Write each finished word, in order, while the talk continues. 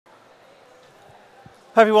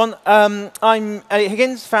Hi everyone, I'm Eliot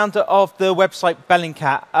Higgins, founder of the website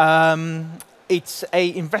Bellingcat. It's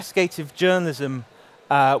an investigative journalism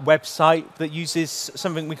website that uses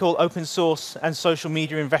something we call open source and social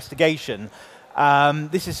media investigation.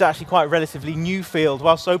 This is actually quite a relatively new field.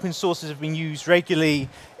 Whilst open sources have been used regularly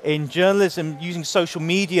in journalism, using social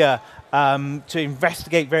media to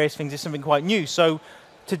investigate various things is something quite new. So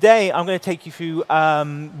today I'm going to take you through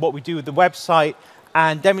what we do with the website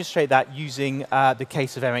and demonstrate that using the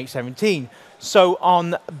case of MH17. So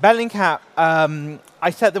on Bellingcat, I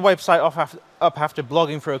set the website up after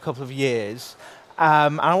blogging for a couple of years,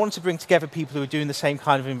 and I wanted to bring together people who are doing the same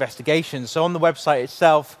kind of investigation. So on the website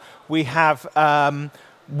itself, we have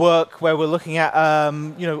work where we're looking at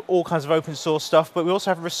all kinds of open source stuff, but we also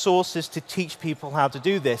have resources to teach people how to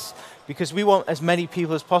do this, because we want as many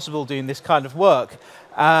people as possible doing this kind of work.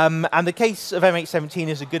 And the case of MH17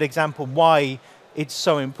 is a good example why it's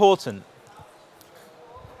so important.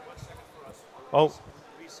 Oh,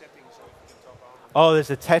 there's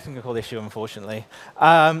a technical issue, unfortunately.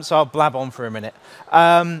 So I'll blab on for a minute.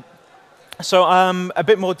 A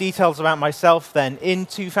bit more details about myself then. In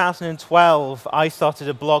 2012, I started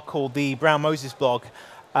a blog called the Brown Moses blog.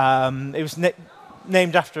 It was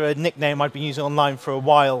named after a nickname I'd been using online for a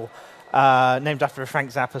while, named after a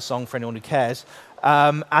Frank Zappa song for anyone who cares.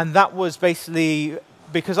 And that was basically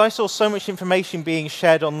because I saw so much information being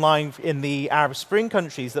shared online in the Arab Spring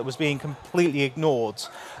countries that was being completely ignored.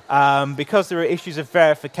 Because there are issues of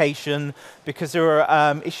verification, because there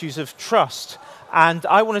are issues of trust. And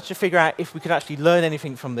I wanted to figure out if we could actually learn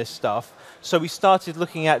anything from this stuff. So we started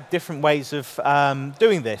looking at different ways of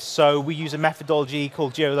doing this. So we use a methodology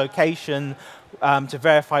called geolocation to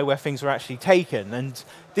verify where things were actually taken. And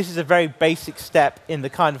this is a very basic step in the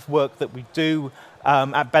kind of work that we do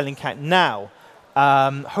at Bellingcat now.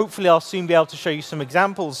 Hopefully I'll soon be able to show you some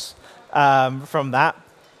examples from that.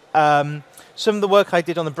 Some of the work I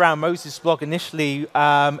did on the Brown Moses blog initially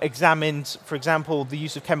examined, for example, the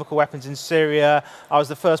use of chemical weapons in Syria. I was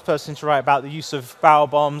the first person to write about the use of barrel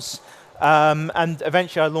bombs, and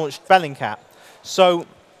eventually I launched Bellingcat. So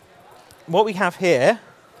what we have here,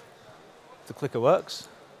 the clicker works,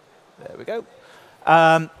 there we go.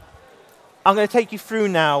 I'm going to take you through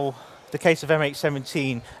now the case of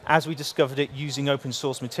MH17 as we discovered it using open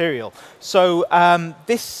source material. So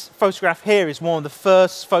this photograph here is one of the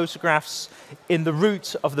first photographs in the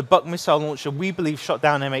route of the Buck missile launcher we believe shot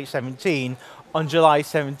down MH17 on July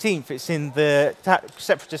 17th. It's in the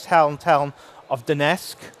separatist held town of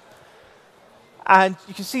Donetsk. And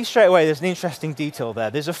you can see straight away there's an interesting detail there.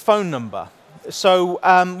 There's a phone number. So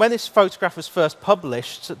when this photograph was first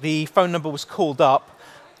published, the phone number was called up,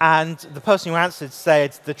 and the person who answered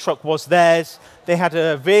said the truck was theirs. They had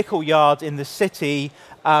a vehicle yard in the city,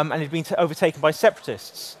 and it had been overtaken by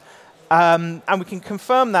separatists. And we can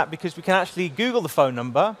confirm that because we can actually Google the phone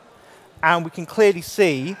number, and we can clearly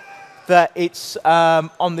see that it's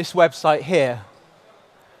on this website here.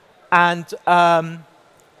 And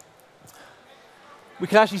we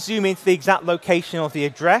can actually zoom into the exact location of the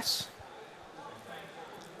address.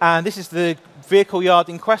 And this is the vehicle yard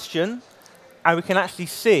in question. And we can actually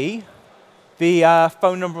see the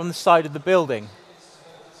phone number on the side of the building.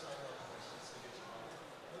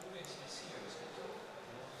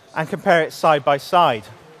 And compare it side by side.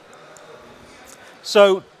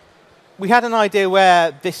 So we had an idea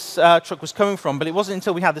where this truck was coming from, but it wasn't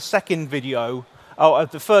until we had the second video, or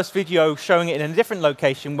the first video showing it in a different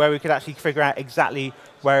location, where we could actually figure out exactly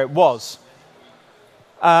where it was.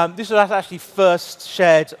 This was actually first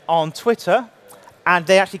shared on Twitter, and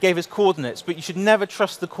they actually gave us coordinates, but you should never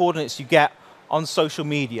trust the coordinates you get on social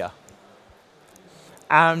media.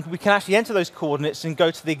 And we can actually enter those coordinates and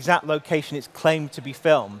go to the exact location it's claimed to be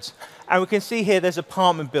filmed. And we can see here there's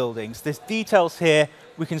apartment buildings. There's details here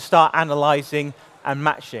we can start analyzing and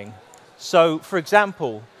matching. So, for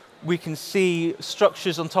example, we can see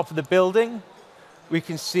structures on top of the building. We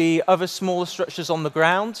can see other smaller structures on the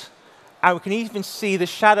ground. And we can even see the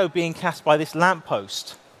shadow being cast by this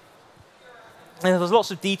lamppost. And there's lots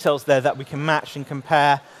of details there that we can match and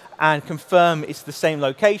compare and confirm it's the same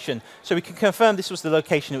location. So we can confirm this was the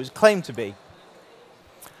location it was claimed to be.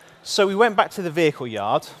 So we went back to the vehicle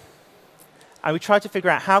yard, and we tried to figure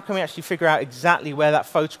out how can we actually figure out exactly where that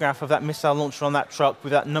photograph of that missile launcher on that truck with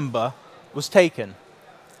that number was taken.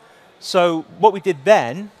 So what we did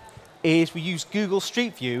then is we used Google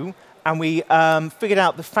Street View, and we figured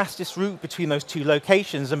out the fastest route between those two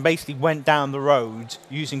locations and basically went down the road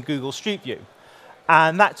using Google Street View.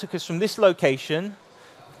 And that took us from this location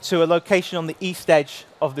to a location on the east edge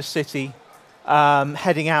of the city,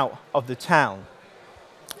 heading out of the town.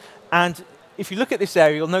 And if you look at this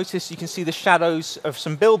area, you'll notice you can see the shadows of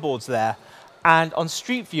some billboards there. And on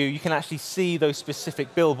Street View, you can actually see those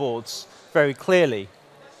specific billboards very clearly.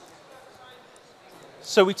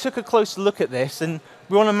 So we took a closer look at this, and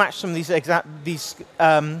we want to match some of these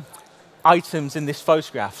items in this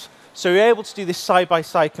photograph. So we're able to do this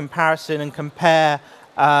side-by-side comparison and compare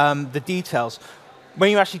the details. When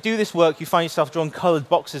you actually do this work, you find yourself drawing colored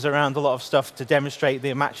boxes around a lot of stuff to demonstrate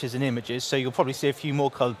the matches in images, so you'll probably see a few more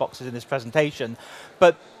colored boxes in this presentation.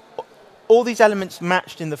 But all these elements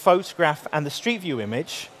matched in the photograph and the Street View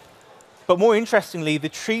image, but more interestingly, the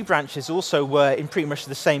tree branches also were in pretty much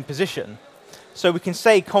the same position. So we can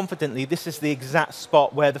say confidently this is the exact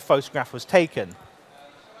spot where the photograph was taken.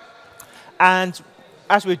 And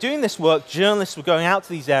as we were doing this work, journalists were going out to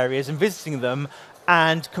these areas and visiting them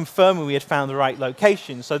and confirming we had found the right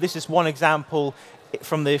location. So this is one example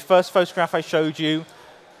from the first photograph I showed you.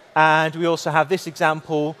 And we also have this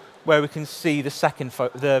example where we can see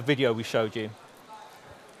the video we showed you.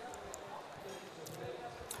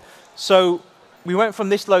 So we went from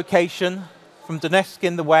this location, from Donetsk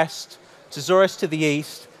in the west, to Zores to the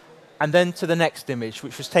east, and then to the next image,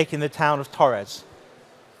 which was taken in the town of Torez.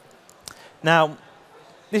 Now,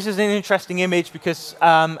 this is an interesting image because,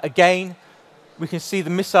 again, we can see the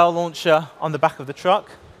missile launcher on the back of the truck.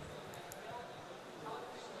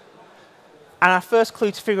 And our first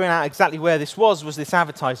clue to figuring out exactly where this was this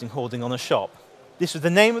advertising hoarding on a shop. This was the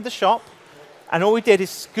name of the shop, and all we did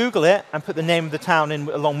is Google it and put the name of the town in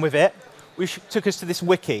along with it, which took us to this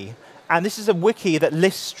wiki. And this is a wiki that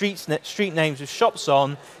lists street names with shops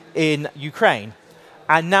on in Ukraine.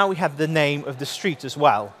 And now we have the name of the street as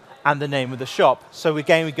well, and the name of the shop. So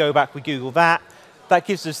again, we go back, we Google that. That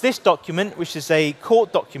gives us this document, which is a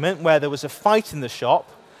court document where there was a fight in the shop,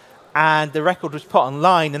 and the record was put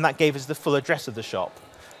online, and that gave us the full address of the shop.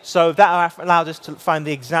 So that allowed us to find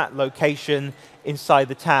the exact location inside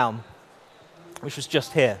the town, which was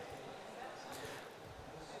just here.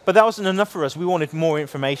 But that wasn't enough for us. We wanted more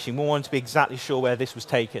information. We wanted to be exactly sure where this was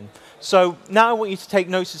taken. So now I want you to take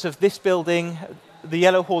notice of this building, the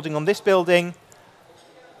yellow hoarding on this building,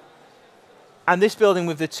 and this building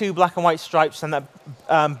with the two black and white stripes and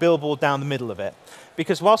that billboard down the middle of it.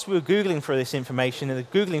 Because whilst we were Googling for this information and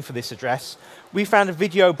Googling for this address, we found a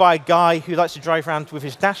video by a guy who likes to drive around with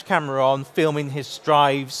his dash camera on, filming his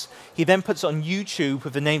drives. He then puts it on YouTube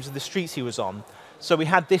with the names of the streets he was on. So we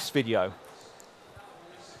had this video.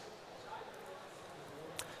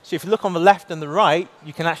 So if you look on the left and the right,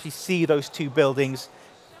 you can actually see those two buildings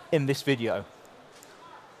in this video.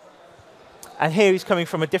 And here he's coming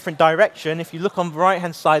from a different direction. If you look on the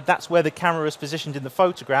right-hand side, that's where the camera is positioned in the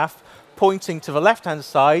photograph, pointing to the left-hand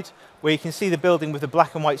side, where you can see the building with the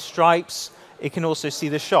black and white stripes. You can also see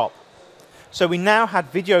the shop. So we now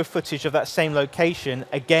had video footage of that same location,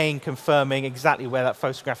 again confirming exactly where that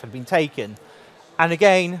photograph had been taken. And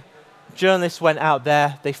again, journalists went out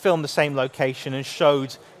there, they filmed the same location and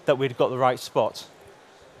showed that we'd got the right spot.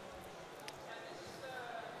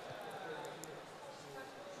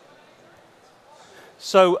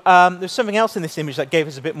 So there's something else in this image that gave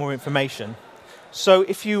us a bit more information. So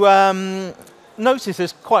if you notice,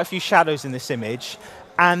 there's quite a few shadows in this image,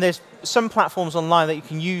 and there's some platforms online that you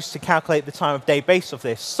can use to calculate the time of day based off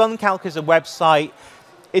this. SunCalc is a website.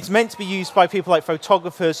 It's meant to be used by people like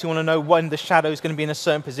photographers who want to know when the shadow is going to be in a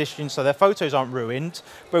certain position so their photos aren't ruined,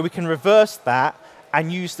 but we can reverse that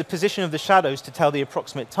and use the position of the shadows to tell the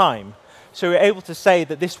approximate time. So we're able to say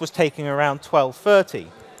that this was taken around 12:30.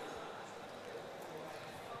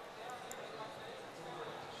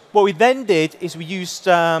 What we then did is we used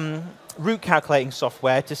route calculating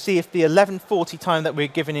software to see if the 11:40 time that we're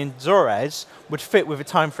given in Zores would fit with a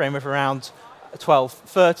time frame of around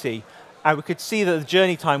 12:30. And we could see that the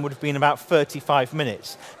journey time would have been about 35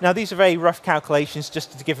 minutes. Now, these are very rough calculations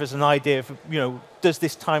just to give us an idea of, does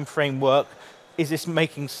this time frame work? Is this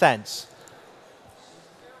making sense?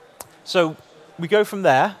 So we go from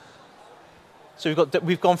there. So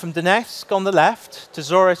we've gone from Donetsk on the left to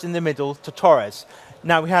Zores in the middle to Torez.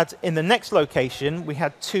 Now, we had, in the next location, we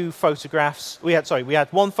had two photographs. We had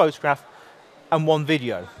one photograph and one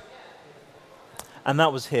video. And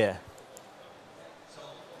that was here.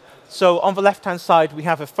 So on the left-hand side, we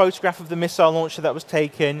have a photograph of the missile launcher that was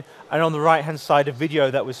taken, and on the right-hand side, a video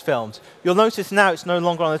that was filmed. You'll notice now it's no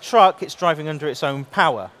longer on a truck. It's driving under its own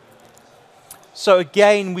power. So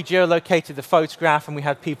again, we geolocated the photograph, and we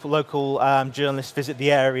had local journalists visit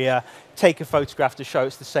the area, take a photograph to show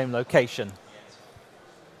it's the same location.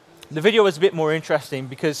 The video was a bit more interesting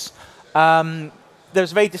because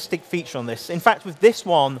there's a very distinct feature on this. In fact, with this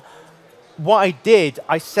one, what I did,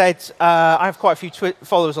 I said, I have quite a few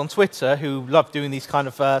followers on Twitter who love doing these kind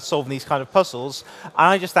of, solving these kind of puzzles, and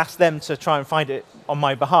I just asked them to try and find it on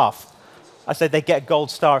my behalf. I said they'd get a gold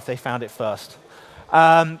star if they found it first.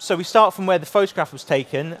 So we start from where the photograph was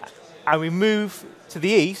taken, and we move to the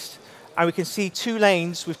east, and we can see 2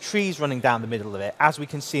 lanes with trees running down the middle of it, as we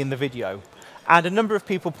can see in the video. And a number of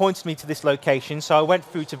people pointed me to this location, so I went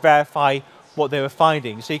through to verify what they were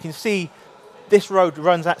finding. So you can see this road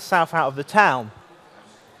runs south out of the town.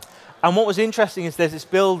 And what was interesting is there's this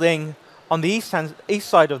building on the east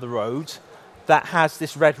side of the road that has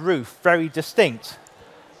this red roof, very distinct.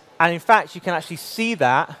 And in fact, you can actually see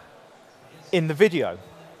that in the video.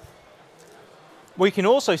 What you can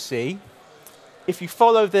also see, if you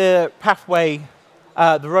follow the pathway,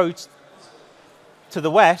 the road to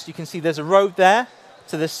the west, you can see there's a road there.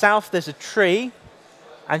 To the south, there's a tree.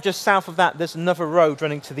 And just south of that, there's another road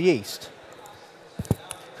running to the east.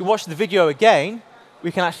 If we watch the video again,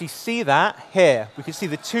 we can actually see that here. We can see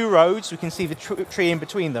the 2 roads. We can see the tree in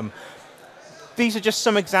between them. These are just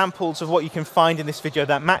some examples of what you can find in this video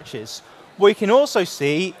that matches. What you can also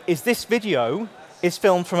see is this video is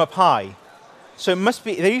filmed from up high. So it must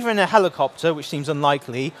be, they're either in a helicopter, which seems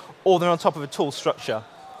unlikely, or they're on top of a tall structure.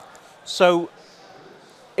 So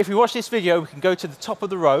if we watch this video, we can go to the top of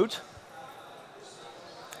the road.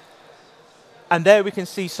 And there we can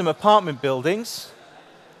see some apartment buildings.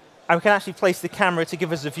 And we can actually place the camera to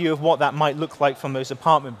give us a view of what that might look like from those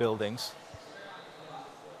apartment buildings.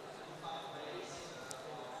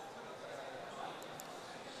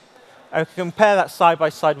 And we can compare that side by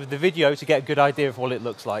side with the video to get a good idea of what it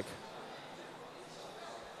looks like.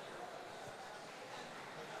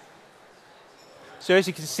 So as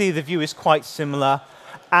you can see, the view is quite similar.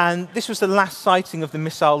 And this was the last sighting of the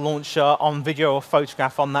missile launcher on video or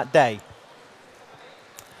photograph on that day.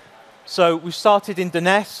 So we've started in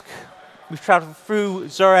Donetsk, we've traveled through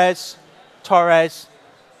Zores, Torres,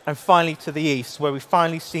 and finally to the east, where we've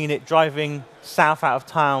finally seen it driving south out of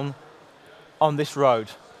town on this road.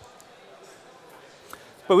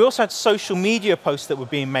 But we also had social media posts that were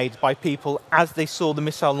being made by people as they saw the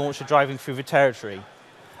missile launcher driving through the territory.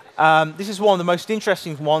 This is one of the most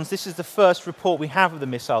interesting ones. This is the first report we have of the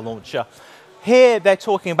missile launcher. Here, they're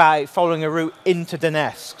talking about it following a route into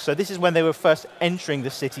Donetsk. So this is when they were first entering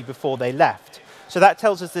the city before they left. So that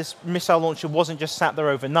tells us this missile launcher wasn't just sat there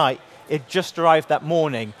overnight. It just arrived that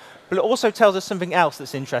morning. But it also tells us something else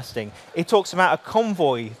that's interesting. It talks about a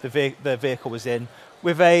convoy the vehicle was in,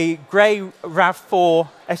 with a grey RAV4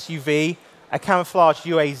 SUV, a camouflaged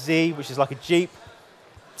UAZ, which is like a Jeep,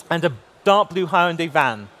 and a dark blue Hyundai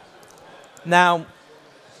van. Now,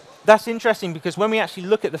 that's interesting because when we actually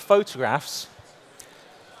look at the photographs,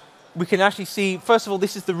 we can actually see, first of all,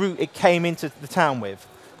 this is the route it came into the town with.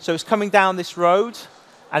 So it's coming down this road,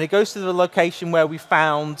 and it goes to the location where we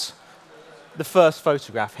found the first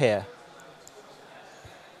photograph here.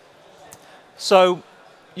 So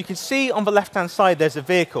you can see on the left-hand side there's a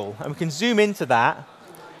vehicle, and we can zoom into that,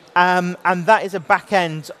 and that is a back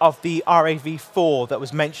end of the RAV4 that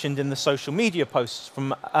was mentioned in the social media posts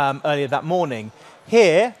from earlier that morning.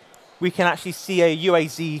 Here, we can actually see a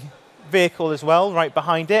UAZ vehicle as well, right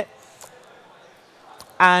behind it.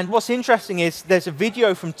 And what's interesting is there's a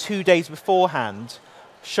video from 2 days beforehand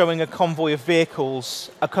showing a convoy of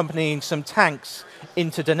vehicles accompanying some tanks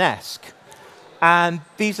into Donetsk. And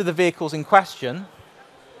these are the vehicles in question.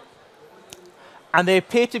 And they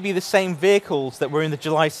appear to be the same vehicles that were in the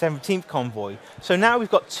July 17th convoy. So now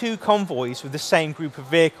we've got 2 convoys with the same group of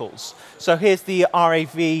vehicles. So here's the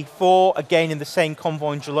RAV4, again in the same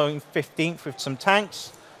convoy on July 15th with some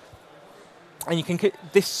tanks. And you can,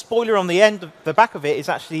 this spoiler on the end, the back of it, is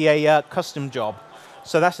actually a custom job.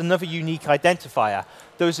 So that's another unique identifier.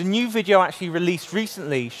 There was a new video actually released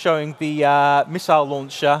recently showing the missile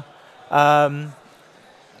launcher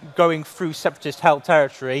going through separatist-held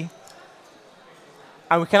territory.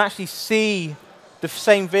 And we can actually see the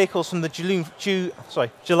same vehicles from the July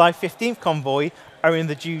 15th convoy are in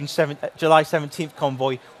the July 17th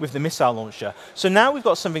convoy with the missile launcher. So now we've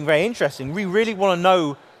got something very interesting. We really want to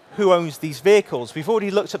know who owns these vehicles. We've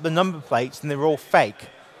already looked at the number plates, and they're all fake.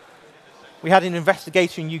 We had an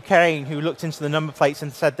investigator in Ukraine who looked into the number plates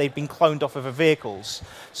and said they'd been cloned off of the vehicles.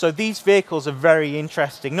 So these vehicles are very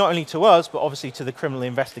interesting, not only to us, but obviously to the criminal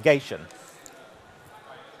investigation.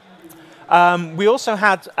 We also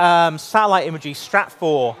had satellite imagery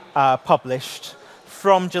Stratfor published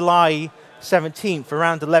from July 17th,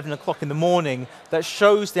 around 11 o'clock in the morning, that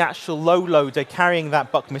shows the actual low loader carrying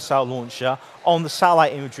that Buk missile launcher on the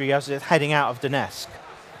satellite imagery as it's heading out of Donetsk.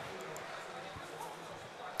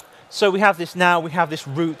 So we have this now, we have this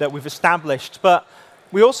route that we've established, but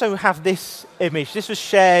We also have this image. This was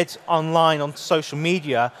shared online on social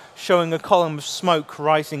media, showing a column of smoke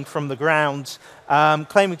rising from the ground,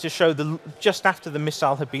 claiming to show just after the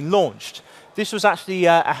missile had been launched. This was actually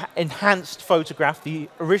an enhanced photograph. The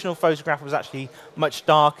original photograph was actually much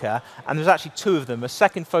darker, and there's actually two of them. A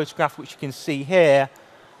second photograph, which you can see here,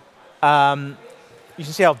 you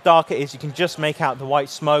can see how dark it is. You can just make out the white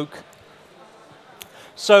smoke.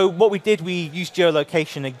 So what we did, we used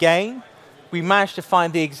geolocation again. We managed to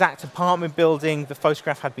find the exact apartment building the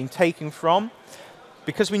photograph had been taken from.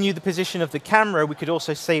 Because we knew the position of the camera, we could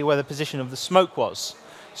also see where the position of the smoke was.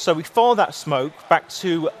 So we followed that smoke back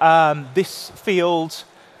to this field,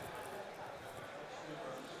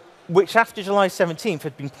 which after July 17th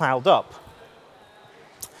had been ploughed up.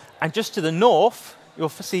 And just to the north, you'll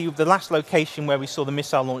see the last location where we saw the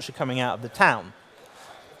missile launcher coming out of the town.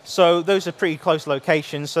 So those are pretty close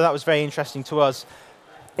locations, so that was very interesting to us.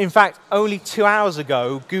 In fact, only 2 hours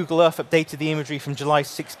ago, Google Earth updated the imagery from July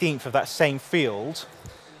 16th of that same field,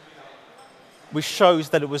 which shows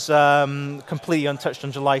that it was completely untouched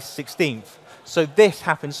on July 16th. So this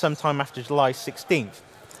happened sometime after July 16th.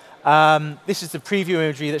 This is the preview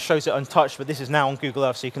imagery that shows it untouched, but this is now on Google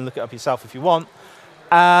Earth, so you can look it up yourself if you want.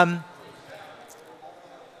 And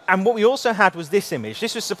what we also had was this image.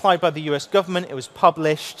 This was supplied by the US government. It was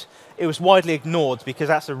published. It was widely ignored because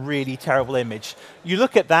that's a really terrible image. You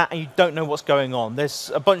look at that and you don't know what's going on.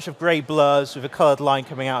 There's a bunch of gray blurs with a colored line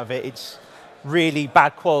coming out of it. It's really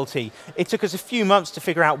bad quality. It took us a few months to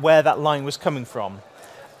figure out where that line was coming from.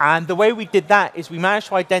 And the way we did that is we managed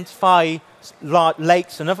to identify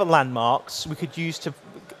lakes and other landmarks we could use to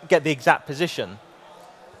get the exact position.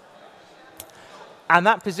 And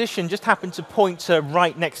that position just happened to point to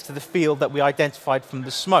right next to the field that we identified from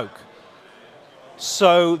the smoke.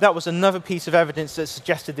 So that was another piece of evidence that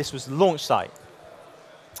suggested this was the launch site.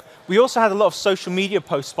 We also had a lot of social media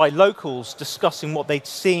posts by locals discussing what they'd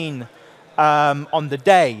seen on the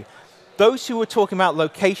day. Those who were talking about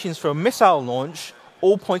locations for a missile launch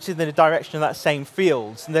all pointed in the direction of that same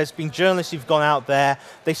field. And there's been journalists who've gone out there.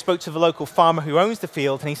 They spoke to the local farmer who owns the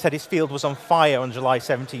field, and he said his field was on fire on July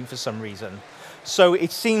 17th for some reason. So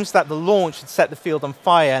it seems that the launch had set the field on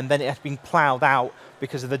fire, and then it had been plowed out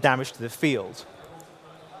because of the damage to the field.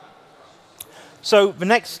 So the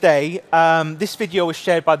next day, this video was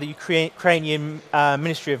shared by the Ukrainian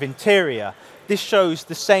Ministry of Interior. This shows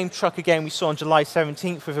the same truck again we saw on July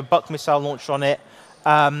 17th with a Buck missile launcher on it.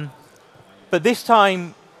 But this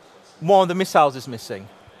time, one of the missiles is missing.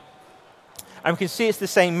 And we can see it's the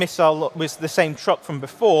same missile with the same truck from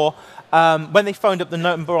before. When they phoned up the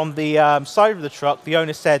number on the side of the truck, the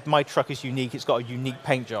owner said, "My truck is unique. It's got a unique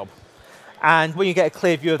paint job." And when you get a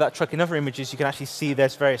clear view of that truck in other images, you can actually see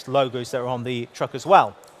there's various logos that are on the truck as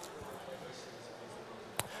well.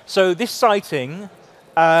 So this sighting,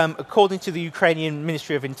 according to the Ukrainian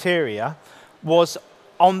Ministry of Interior, was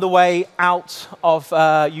on the way out of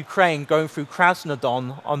Ukraine, going through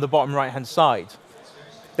Krasnodon on the bottom right-hand side.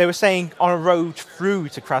 They were saying on a road through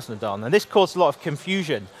to Krasnodon, and this caused a lot of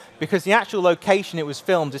confusion because the actual location it was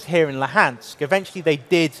filmed is here in Luhansk. Eventually, they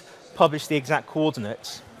did publish the exact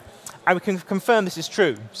coordinates, and we can confirm this is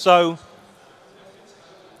true. So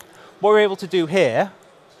what we're able to do here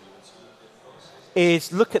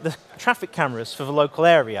is look at the traffic cameras for the local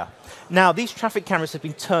area. Now, these traffic cameras had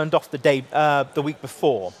been turned off the week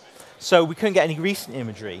before, so we couldn't get any recent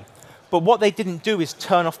imagery. But what they didn't do is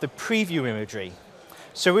turn off the preview imagery.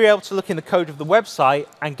 So we were able to look in the code of the website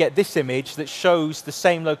and get this image that shows the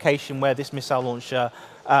same location where this missile launcher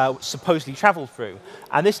supposedly traveled through.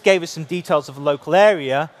 And this gave us some details of the local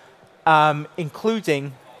area,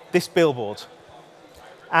 including this billboard.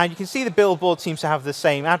 And you can see the billboard seems to have the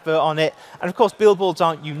same advert on it. And of course, billboards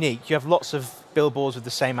aren't unique. You have lots of billboards with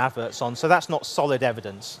the same adverts on, so that's not solid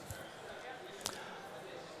evidence.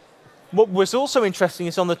 What was also interesting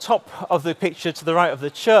is on the top of the picture to the right of the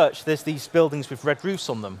church, there's these buildings with red roofs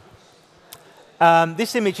on them.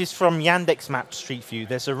 This image is from Yandex Map Street View.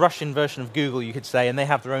 There's a Russian version of Google, you could say, and they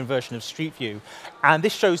have their own version of Street View. And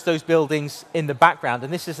this shows those buildings in the background,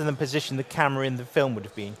 and this is in the position the camera in the film would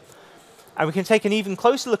have been. And we can take an even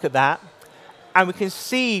closer look at that, and we can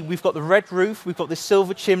see we've got the red roof, we've got the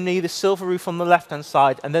silver chimney, the silver roof on the left-hand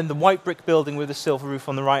side, and then the white brick building with the silver roof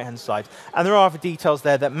on the right-hand side. And there are other details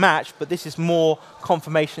there that match, but this is more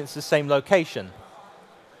confirmation it's the same location.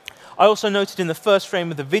 I also noted in the first frame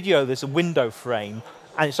of the video there's a window frame,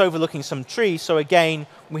 and it's overlooking some trees, so again,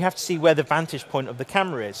 we have to see where the vantage point of the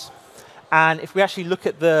camera is. And if we actually look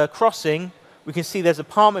at the crossing, we can see there's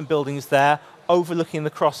apartment buildings there overlooking the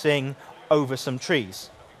crossing over some trees.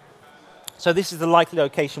 So this is the likely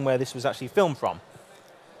location where this was actually filmed from.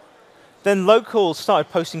 Then locals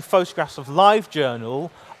started posting photographs of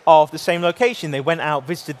LiveJournal of the same location. They went out,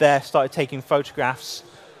 visited there, started taking photographs.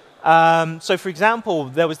 So for example,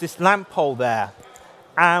 there was this lamp pole there.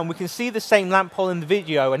 And we can see the same lamp pole in the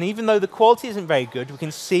video. And even though the quality isn't very good, we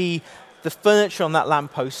can see the furniture on that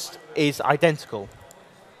lamppost is identical.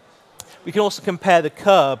 We can also compare the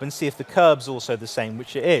curb and see if the curb's also the same,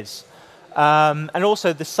 which it is. And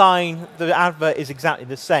also the sign, the advert is exactly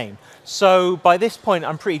the same. So by this point,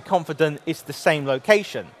 I'm pretty confident it's the same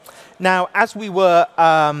location. Now, as we were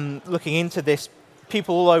looking into this,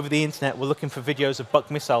 people all over the internet were looking for videos of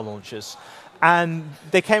Buck missile launchers. And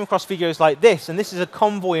they came across videos like this. And this is a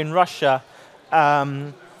convoy in Russia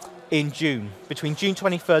in June, between June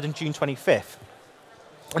 23rd and June 25th.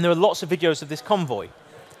 And there were lots of videos of this convoy.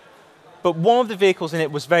 But one of the vehicles in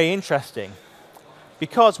it was very interesting,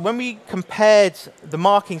 because when we compared the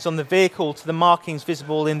markings on the vehicle to the markings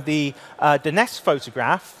visible in the Donetsk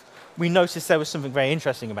photograph, we noticed there was something very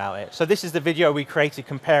interesting about it. So this is the video we created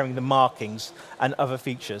comparing the markings and other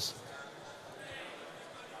features.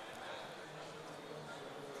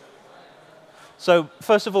 So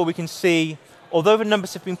first of all, we can see, although the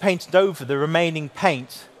numbers have been painted over, the remaining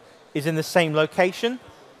paint is in the same location,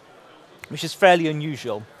 which is fairly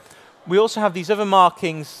unusual. We also have these other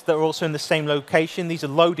markings that are also in the same location. These are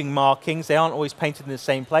loading markings. They aren't always painted in the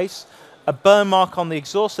same place. A burn mark on the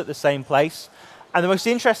exhaust at the same place. And the most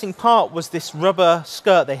interesting part was this rubber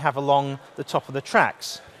skirt they have along the top of the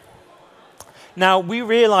tracks. Now, we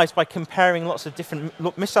realized by comparing lots of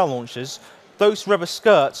different missile launchers, those rubber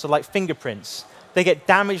skirts are like fingerprints. They get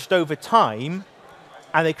damaged over time,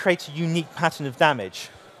 and they create a unique pattern of damage.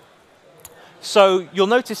 So you'll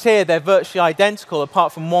notice here they're virtually identical,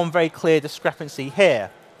 apart from one very clear discrepancy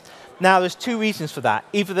here. Now, there's two reasons for that.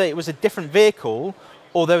 Either that it was a different vehicle,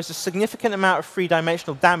 or there was a significant amount of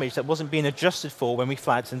three-dimensional damage that wasn't being adjusted for when we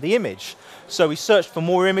flagged in the image. So we searched for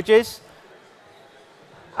more images,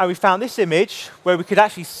 and we found this image where we could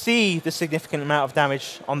actually see the significant amount of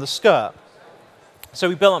damage on the skirt. So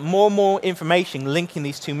we built up more and more information linking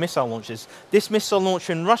these two missile launchers. This missile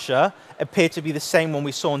launcher in Russia appeared to be the same one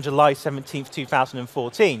we saw on July 17th,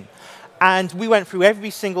 2014. And we went through every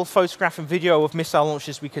single photograph and video of missile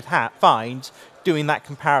launchers we could find, doing that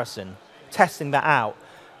comparison, testing that out.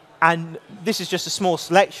 And this is just a small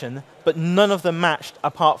selection, but none of them matched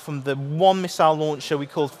apart from the one missile launcher we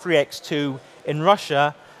called 3X2 in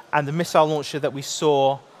Russia and the missile launcher that we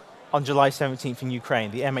saw on July 17th in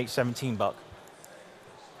Ukraine, the MH17 Buck.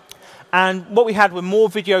 And what we had were more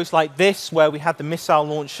videos like this, where we had the missile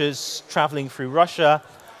launchers traveling through Russia,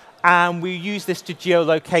 and we used this to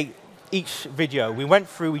geolocate each video. We went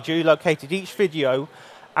through, we geolocated each video,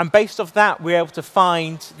 and based off that, we were able to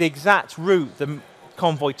find the exact route the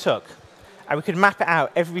convoy took. And we could map it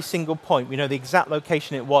out every single point. We know the exact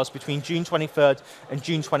location it was between June 23rd and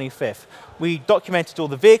June 25th. We documented all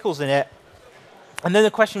the vehicles in it, and then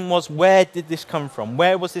the question was, where did this come from?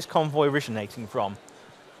 Where was this convoy originating from?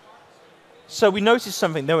 So we noticed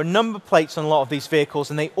something. There were number plates on a lot of these vehicles,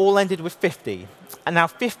 and they all ended with 50. And now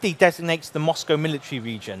 50 designates the Moscow military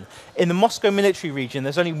region. In the Moscow military region,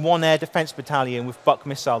 there's only one air defense battalion with Buck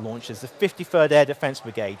missile launchers, the 53rd Air Defense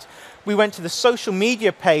Brigade. We went to the social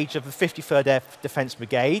media page of the 53rd Air Defense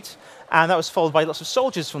Brigade, and that was followed by lots of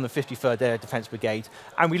soldiers from the 53rd Air Defense Brigade.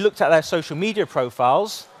 And we looked at their social media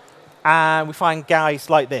profiles, and we find guys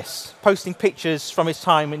like this, posting pictures from his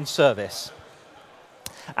time in service.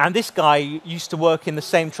 And this guy used to work in the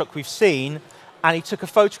same truck we've seen, and he took a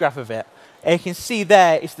photograph of it. And you can see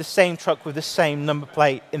there it's the same truck with the same number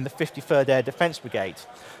plate in the 53rd Air Defense Brigade.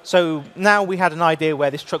 So now we had an idea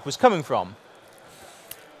where this truck was coming from.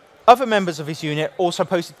 Other members of his unit also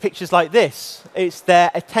posted pictures like this. It's their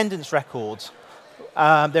attendance record,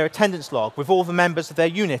 their attendance log, with all the members of their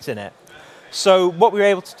unit in it. So what we were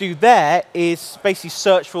able to do there is basically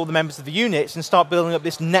search for all the members of the units and start building up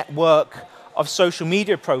this network of social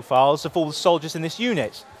media profiles of all the soldiers in this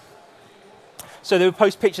unit. So they would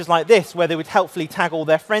post pictures like this, where they would helpfully tag all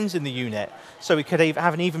their friends in the unit, so we could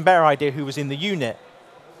have an even better idea who was in the unit.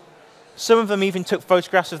 Some of them even took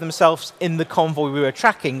photographs of themselves in the convoy we were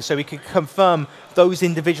tracking, so we could confirm those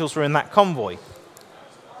individuals were in that convoy.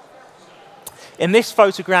 In this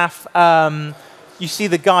photograph, you see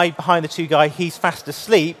the guy behind the two guys, he's fast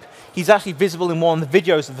asleep. He's actually visible in one of the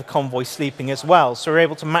videos of the convoy sleeping as well. So we're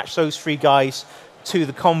able to match those three guys to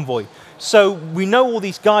the convoy. So we know all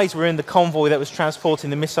these guys were in the convoy that was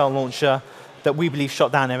transporting the missile launcher that we believe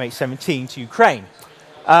shot down MH17 to Ukraine.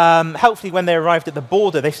 Helpfully, when they arrived at the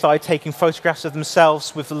border, they started taking photographs of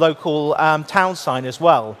themselves with the local town sign as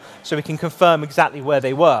well, so we can confirm exactly where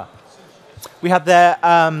they were. We had their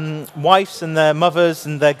wives and their mothers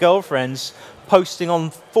and their girlfriends posting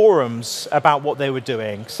on forums about what they were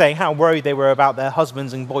doing, saying how worried they were about their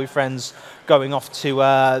husbands and boyfriends going off to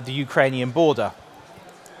the Ukrainian border.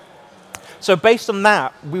 So based on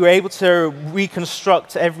that, we were able to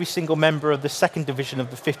reconstruct every single member of the 2nd Division of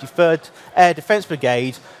the 53rd Air Defense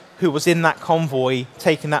Brigade who was in that convoy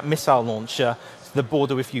taking that missile launcher to the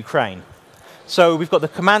border with Ukraine. So we've got the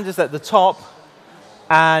commanders at the top,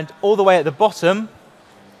 and all the way at the bottom,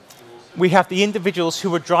 we have the individuals who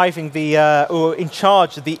were driving who were in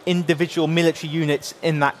charge of the individual military units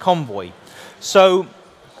in that convoy. So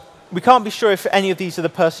we can't be sure if any of these are the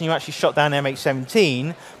person who actually shot down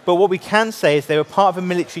MH17, but what we can say is they were part of a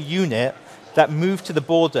military unit that moved to the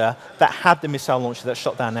border that had the missile launcher that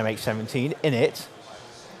shot down MH17 in it,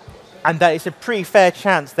 and that it's a pretty fair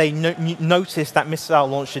chance they noticed that missile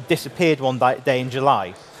launcher disappeared one day in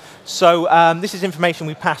July. So this is information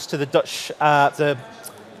we passed to the Dutch, the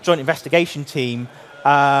Joint Investigation Team,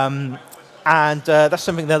 and that's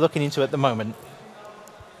something they're looking into at the moment.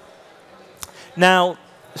 Now,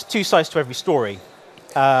 there's two sides to every story,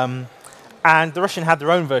 and the Russian had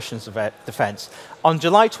their own versions of defense. On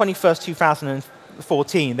July 21st,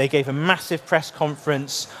 2014, they gave a massive press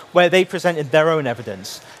conference where they presented their own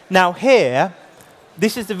evidence. Now here,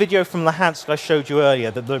 this is the video from Luhansk I showed you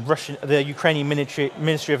earlier that the Ukrainian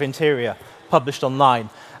Ministry of Interior published online.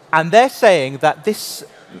 And they're saying that this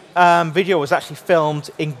video was actually filmed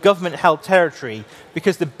in government-held territory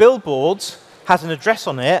because the billboard has an address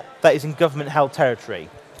on it that is in government-held territory.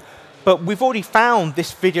 But we've already found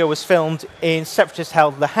this video was filmed in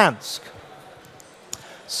separatist-held Luhansk.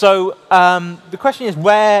 So the question is,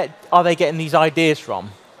 where are they getting these ideas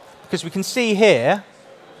from? Because we can see here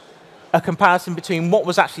a comparison between what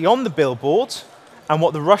was actually on the billboard and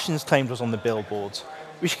what the Russians claimed was on the billboard,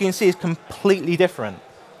 which you can see is completely different.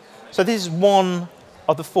 So this is one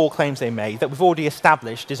of the 4 claims they made that we've already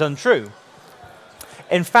established is untrue.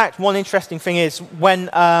 In fact, one interesting thing is when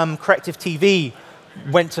Corrective TV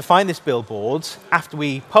went to find this billboard after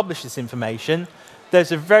we published this information,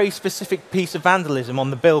 there's a very specific piece of vandalism on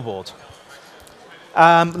the billboard.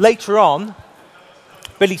 Later on,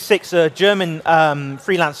 Billy Six, a German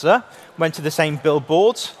freelancer, went to the same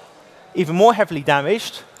billboard, even more heavily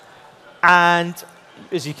damaged, and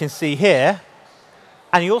as you can see here,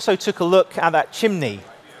 and he also took a look at that chimney,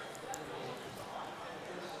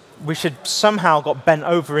 which had somehow got bent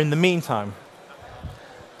over in the meantime.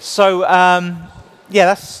 So, yeah,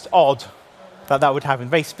 that's odd that that would happen.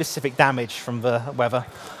 Very specific damage from the weather.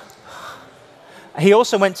 He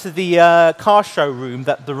also went to the car showroom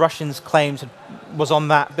that the Russians claimed was on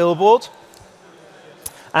that billboard.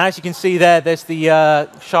 And as you can see there, there's the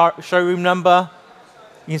showroom number.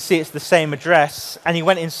 You can see it's the same address. And he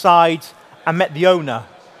went inside and met the owner,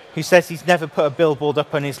 who says he's never put a billboard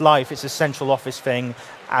up in his life. It's a central office thing,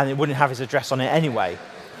 and it wouldn't have his address on it anyway.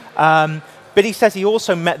 But he says he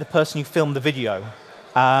also met the person who filmed the video,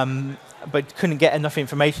 but couldn't get enough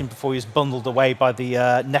information before he was bundled away by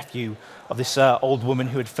the nephew of this old woman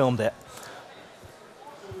who had filmed it.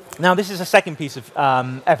 Now, this is a second piece of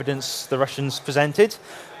evidence the Russians presented.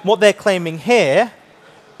 What they're claiming here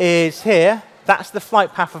is that's the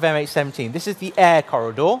flight path of MH17. This is the air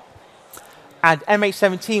corridor. And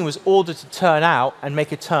MH17 was ordered to turn out and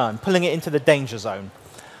make a turn, pulling it into the danger zone.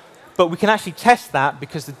 But we can actually test that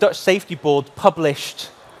because the Dutch Safety Board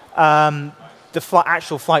published the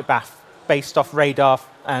actual flight path based off radar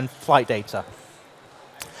and flight data.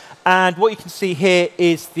 And what you can see here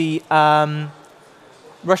is the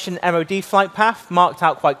Russian MOD flight path marked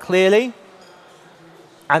out quite clearly.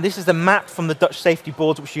 And this is the map from the Dutch Safety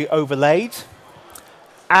Board which you overlaid.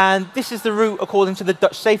 And this is the route according to the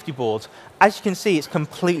Dutch Safety Board. As you can see, it's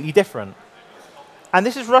completely different. And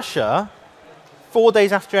this is Russia, 4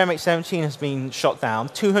 days after MH17 has been shot down,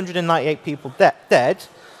 298 people dead,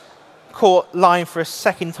 caught lying for a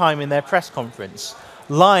second time in their press conference,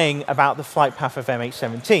 lying about the flight path of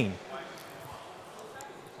MH17.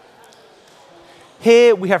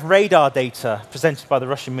 Here we have radar data presented by the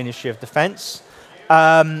Russian Ministry of Defense.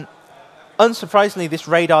 Unsurprisingly, this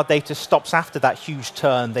radar data stops after that huge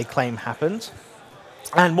turn they claim happened.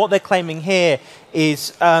 And what they're claiming here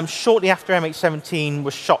is shortly after MH17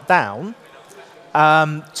 was shot down,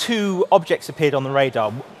 2 objects appeared on the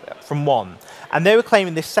radar from one. And they were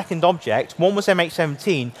claiming this second object, one was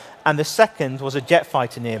MH17, and the second was a jet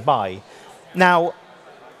fighter nearby. Now,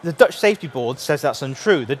 the Dutch Safety Board says that's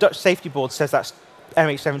untrue. The Dutch Safety Board says that's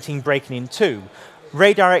MH17 breaking in two.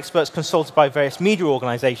 Radar experts consulted by various media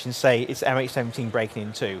organizations say it's MH17 breaking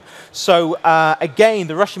in two. So again,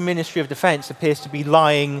 the Russian Ministry of Defense appears to be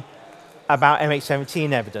lying about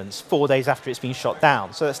MH17 evidence 4 days after it's been shot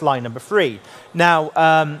down. So that's line number 3.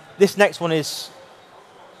 Now, this next one is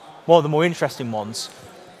one of the more interesting ones.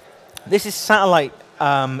 This is satellite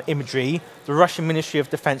imagery the Russian Ministry of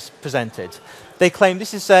Defense presented. They claim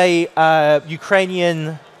this is a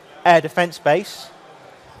Ukrainian air defense base,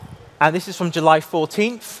 and this is from July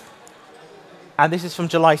 14th, and this is from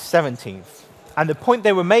July 17th. And the point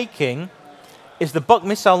they were making is the Buk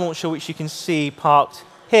missile launcher, which you can see parked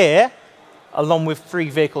here, along with 3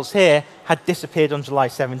 vehicles here, had disappeared on July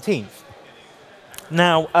 17th.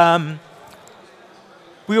 Now,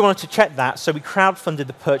 we wanted to check that, so we crowdfunded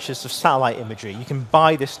the purchase of satellite imagery. You can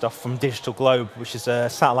buy this stuff from Digital Globe, which is a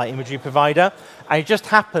satellite imagery provider. And it just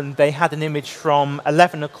happened they had an image from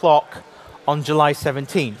 11 o'clock on July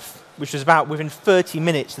 17th, which was about within 30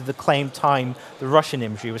 minutes of the claimed time the Russian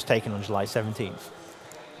imagery was taken on July 17th.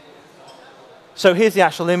 So here's the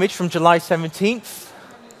actual image from July 17th.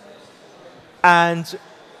 And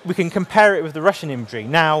we can compare it with the Russian imagery.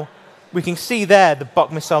 Now, we can see there the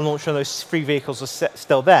Buk missile launcher and those 3 vehicles are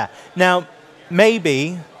still there. Now,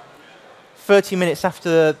 maybe 30 minutes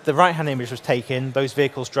after the right-hand image was taken, those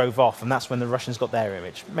vehicles drove off, and that's when the Russians got their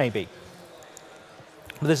image. Maybe.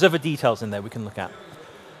 But there's other details in there we can look at.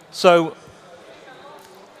 So,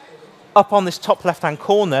 up on this top left-hand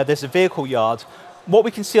corner, there's a vehicle yard. What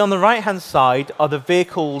we can see on the right-hand side are the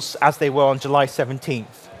vehicles as they were on July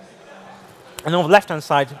 17th. And on the left-hand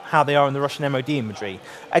side, how they are in the Russian MOD imagery.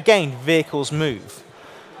 Again, vehicles move.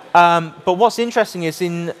 But what's interesting is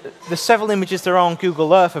in the several images there are on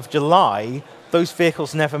Google Earth of July, those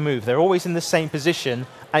vehicles never move. They're always in the same position,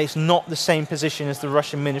 and it's not the same position as the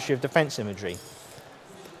Russian Ministry of Defense imagery.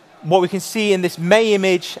 What we can see in this May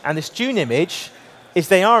image and this June image is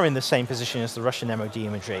they are in the same position as the Russian MOD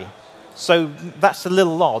imagery. So that's a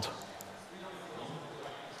little odd.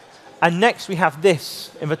 And next we have this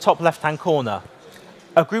in the top left-hand corner,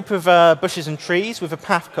 a group of bushes and trees with a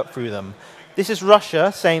path cut through them. This is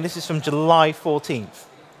Russia saying this is from July 14th.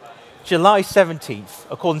 July 17th,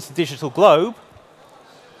 according to Digital Globe,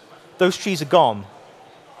 those trees are gone.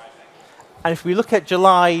 And if we look at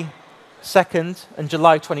July 2nd and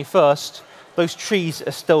July 21st, those trees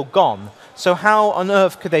are still gone. So how on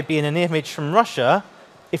earth could they be in an image from Russia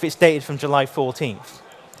if it's dated from July 14th?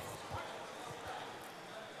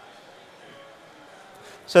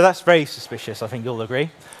 So that's very suspicious, I think you'll agree.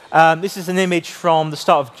 This is an image from the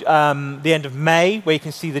start of the end of May, where you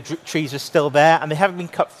can see the trees are still there, and they haven't been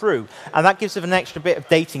cut through. And that gives them an extra bit of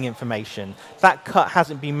dating information. That cut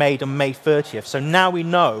hasn't been made on May 30th. So now we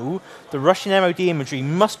know the Russian MOD imagery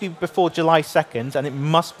must be before July 2nd, and it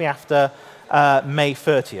must be after May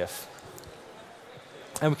 30th.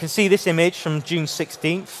 And we can see this image from June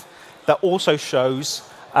 16th that also shows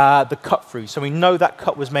the cut through. So we know that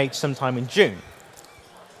cut was made sometime in June.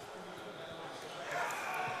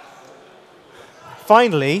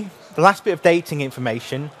 Finally, the last bit of dating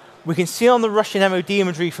information, we can see on the Russian MOD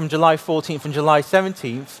imagery from July 14th and July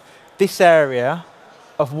 17th, this area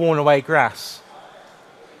of worn away grass.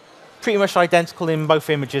 Pretty much identical in both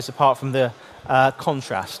images apart from the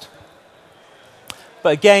contrast.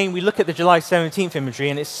 But again, we look at the July 17th imagery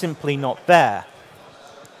and it's simply not there.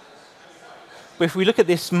 But if we look at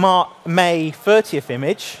this May 30th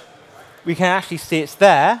image, we can actually see it's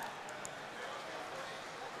there.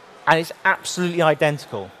 And it's absolutely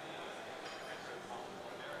identical.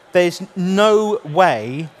 There's no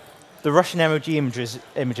way the Russian MOD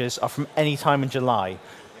images are from any time in July.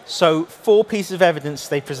 So 4 pieces of evidence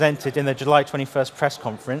they presented in the July 21st press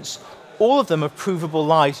conference, all of them are provable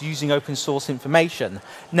lies using open source information.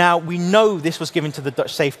 Now, we know this was given to the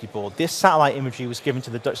Dutch Safety Board. This satellite imagery was given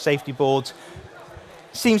to the Dutch Safety Board.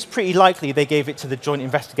 Seems pretty likely they gave it to the Joint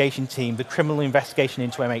Investigation Team, the criminal investigation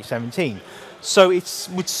into MH17. So it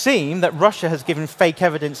would seem that Russia has given fake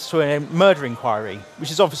evidence to a murder inquiry,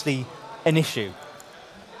 which is obviously an issue.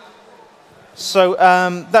 So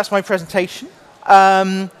that's my presentation.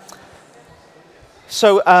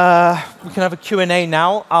 So we can have a Q&A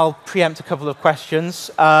now. I'll preempt a couple of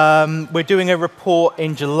questions. We're doing a report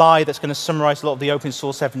in July that's going to summarize a lot of the open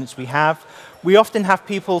source evidence we have. We often have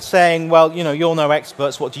people saying, well, you know, you're no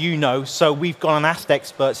experts, what do you know? So we've gone and asked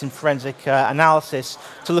experts in forensic analysis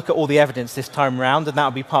to look at all the evidence this time around, and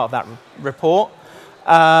that'll be part of that report.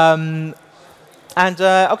 OK,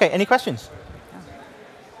 any questions?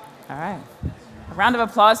 All right. A round of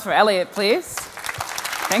applause for Eliot, please.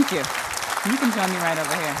 Thank you. You can join me right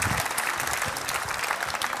over here.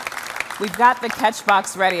 We've got the catch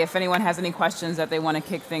box ready if anyone has any questions that they want to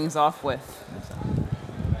kick things off with.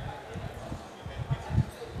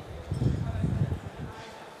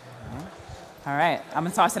 All right, I'm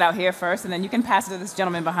going to toss it out here first, and then you can pass it to this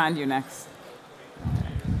gentleman behind you next.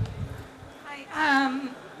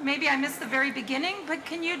 Maybe I missed the very beginning, but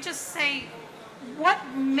can you just say what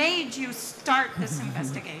made you start this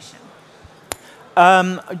investigation?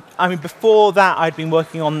 I mean, before that, I'd been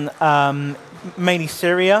working on mainly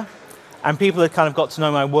Syria, and people had kind of got to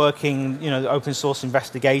know my working, the open source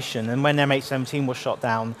investigation. And when MH17 was shot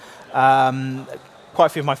down, quite a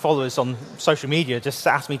few of my followers on social media just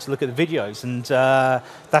asked me to look at the videos, and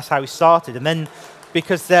that's how we started. And then,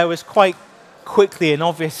 because there was quite quickly an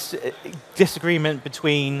obvious disagreement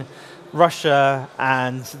between Russia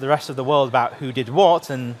and the rest of the world about who did what,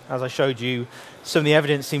 and as I showed you, some of the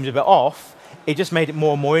evidence seemed a bit off, it just made it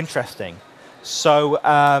more and more interesting. So,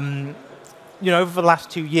 over the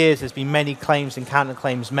last 2 years, there's been many claims and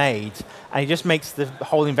counterclaims made, and it just makes the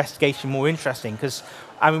whole investigation more interesting, because,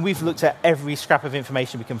 we've looked at every scrap of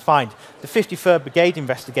information we can find. The 53rd Brigade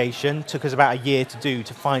investigation took us about a year to do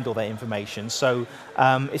to find all that information, so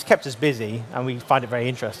it's kept us busy, and we find it very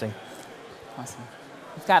interesting. Awesome.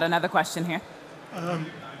 We've got another question here.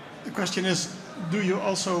 The question is, do you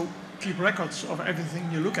also keep records of everything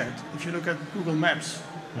you look at? If you look at Google Maps,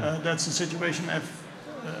 that's the situation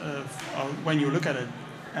when you look at it.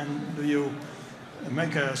 And do you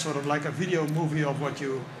make a sort of like a video movie of what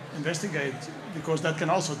you investigate? Because that can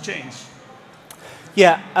also change.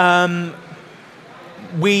 Yeah.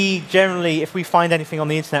 We generally, if we find anything on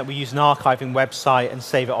the internet, we use an archiving website and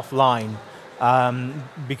save it offline.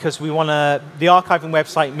 Because we want to, the archiving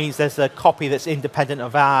website means there's a copy that's independent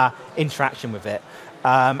of our interaction with it.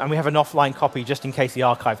 And we have an offline copy just in case the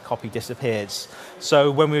archive copy disappears.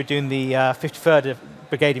 So when we were doing the 53rd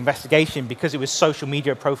Brigade investigation, because it was social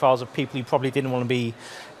media profiles of people who probably didn't want to be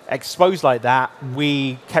exposed like that,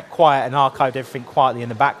 we kept quiet and archived everything quietly in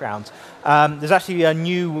the background. There's actually a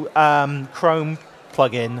new Chrome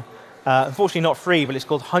plugin, unfortunately not free, but it's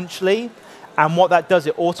called Hunchly. And what that does,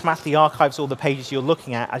 it automatically archives all the pages you're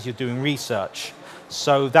looking at as you're doing research.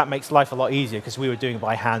 So that makes life a lot easier, because we were doing it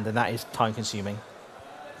by hand, and that is time-consuming.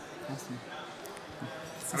 Awesome.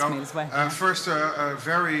 First, a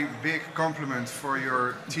very big compliment for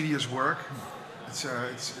your tedious work.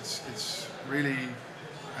 It's really,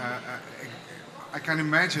 I can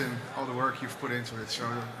imagine all the work you've put into it, so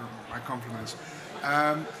my compliments.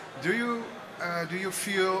 Do you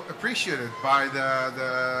feel appreciated by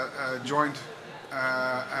the joint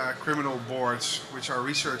criminal boards which are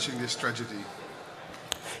researching this tragedy?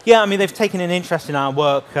 Yeah, they've taken an interest in our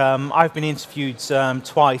work. I've been interviewed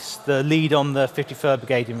twice. The lead on the 53rd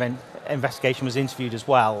Brigade investigation was interviewed as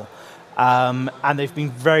well. And they've been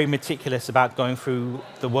very meticulous about going through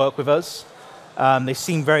the work with us. They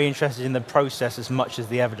seem very interested in the process as much as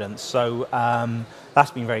the evidence. So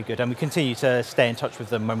that's been very good. And we continue to stay in touch with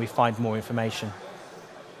them when we find more information.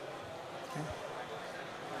 Okay.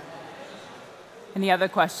 Any other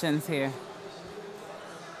questions here?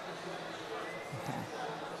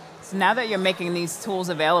 So now that you're making these tools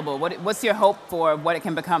available, what's your hope for what it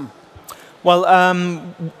can become? Well,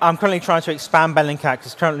 I'm currently trying to expand Bellingcat,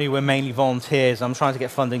 because currently we're mainly volunteers. I'm trying to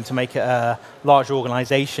get funding to make it a larger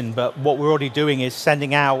organization. But what we're already doing is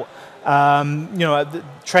sending out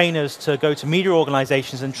trainers to go to media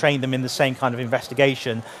organizations and train them in the same kind of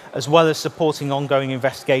investigation, as well as supporting ongoing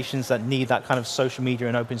investigations that need that kind of social media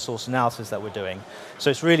and open source analysis that we're doing. So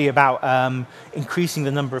it's really about increasing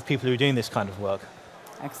the number of people who are doing this kind of work.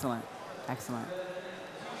 Excellent. Excellent.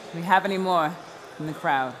 Do we have any more in the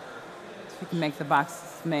crowd? So we can make the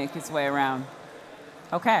box make its way around.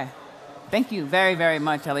 OK. Thank you very, very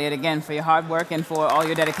much, Eliot, again, for your hard work and for all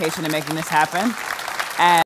your dedication to making this happen. And